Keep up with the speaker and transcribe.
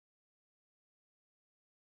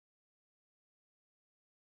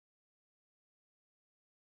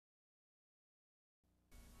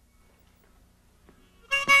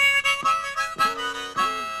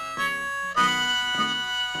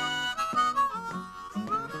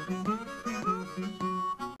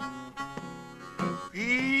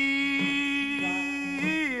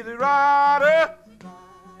rider.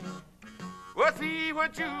 Well, see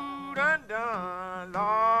what you done done,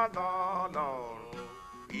 Lord, Lord, Lord.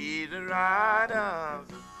 Easy rider.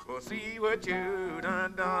 Well, see what you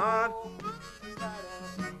done done.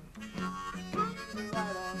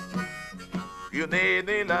 You made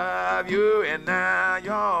me love you, and now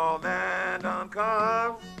your man done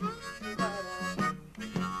come.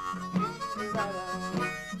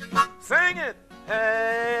 Sing it,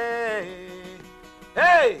 hey,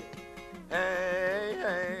 hey, hey,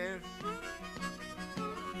 hey.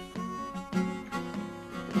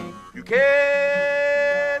 You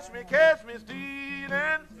catch me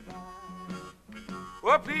stealing.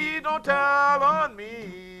 Well, please don't tell on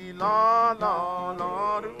me, Lord, Lord,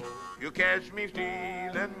 Lord. You catch me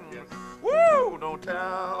stealing. Woo, don't tell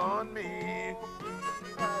on me.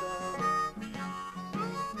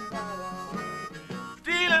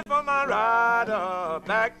 Stealing from my rider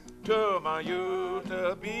back to my used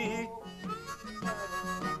to be.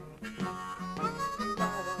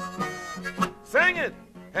 Sing it,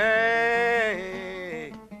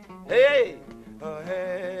 hey, hey,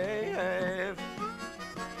 hey, hey.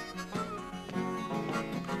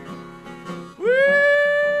 Woo!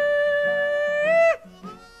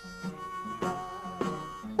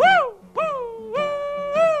 Woo! Woo!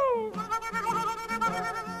 Woo!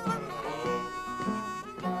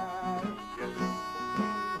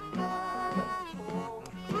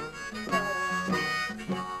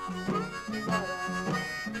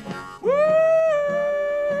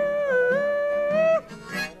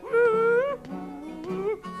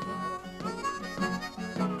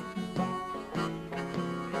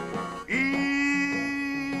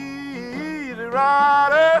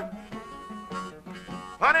 Rider,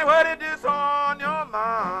 honey, what is this on your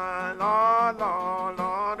mind, Lord, Lord,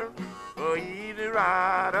 Lord? Oh, easy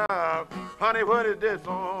rider, honey, what is this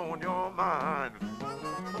on your mind?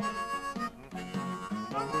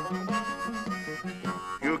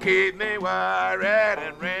 You keep me worried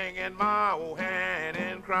and wringing my old hand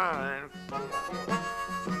and crying.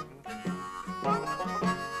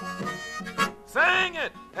 Sing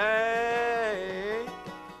it, hey,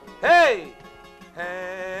 hey.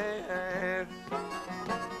 Hey, hey.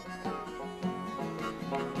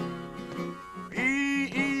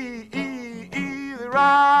 Easy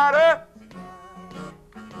rider.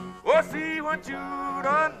 Oh, see what you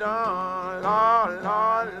done done, Lord,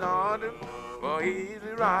 Lord, Lord. Oh, easy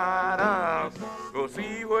rider. Oh,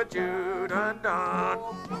 see what you done done.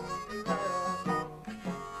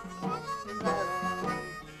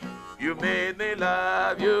 You made me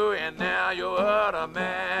love you, and now your other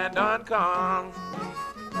man done come.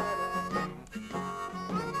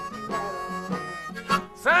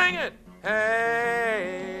 Sing it,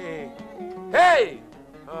 hey, hey,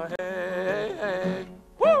 oh, hey.